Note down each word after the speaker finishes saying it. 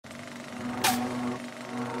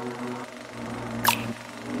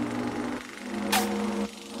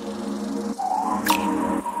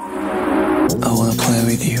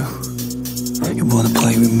with you. You wanna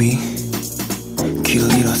play with me?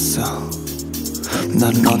 길을 잃었어.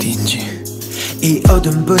 나는 어디인지. 이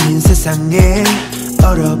어둠뿐인 세상에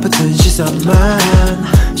얼어붙은 시선만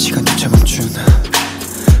시간조차 멈춘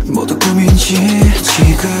모두 꿈인지.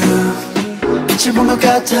 지금 빛을 본 것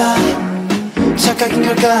같아. 착각인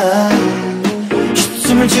걸까?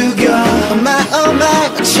 숨을 죽여. Oh my oh my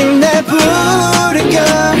마침 날 부른 걸.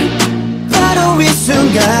 바로 이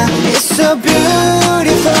순간 It's so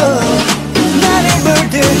beautiful. 나를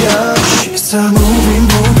물들여. She's a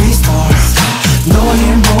movie star. 너의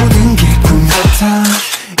모든 게 꿈 같아.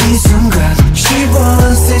 이 순간 She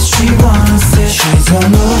wants it, she wants it. She's a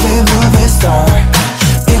movie star.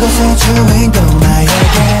 이곳의 주인공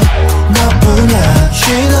나에게 너뿐이야.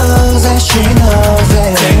 She knows it, she knows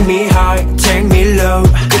it. Take me high, take me low.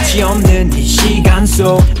 끝이 없는 이 시간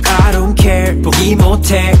속 I don't care. 포기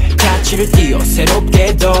못해. 가치를 띄워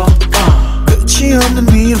새롭게 더 끝이 없는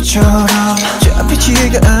미로처럼 저 빛이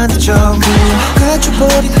얘가 안될 정도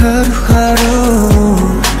갇혀버린 하루하루.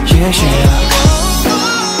 Yeah, yeah.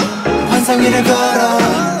 환상 위를 걸어.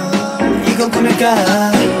 이건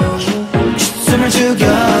꿈일까? 숨을 죽여.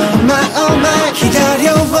 Oh my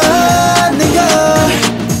기다려왔는 걸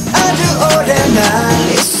아주 오랜 날.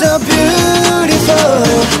 It's so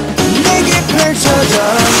beautiful. 내게 펼쳐져.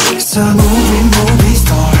 She's a movie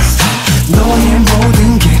star. 너의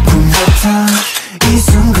모든 게 꿈 같아. 이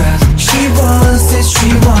순간 She wants it,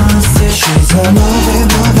 she wants it. She's a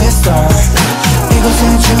movie star.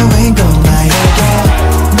 이곳의 주인공 나에게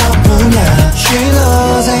너뿐이야. She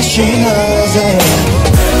knows it, she knows it.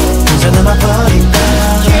 혼자 남아버린다.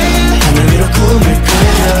 하늘 위로 꿈을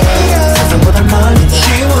꾸려. 세상보다 멀리.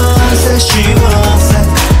 She wants it, she wants it.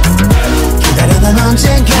 기다려 난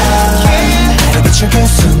언젠가 나를 비출 그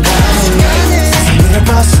순간 세상 위를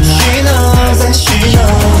벗어나. She knows it, she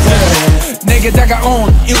knows it. 내게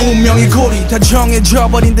다가온 이 운명의 고리 다 정해져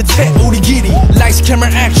버린 듯해 우리 길이. Lights,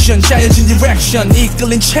 camera, action 짜여진 direction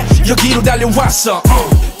이끌린 채 여기로 달려왔어.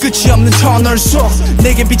 끝이 없는 터널 속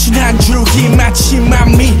내게 비친 한 줄기 마치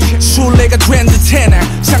맘이 술래가 된 듯해.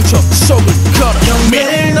 난 상처 속을 걸어.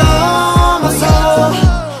 경계를 넘어서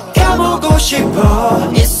가보고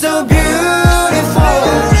싶어.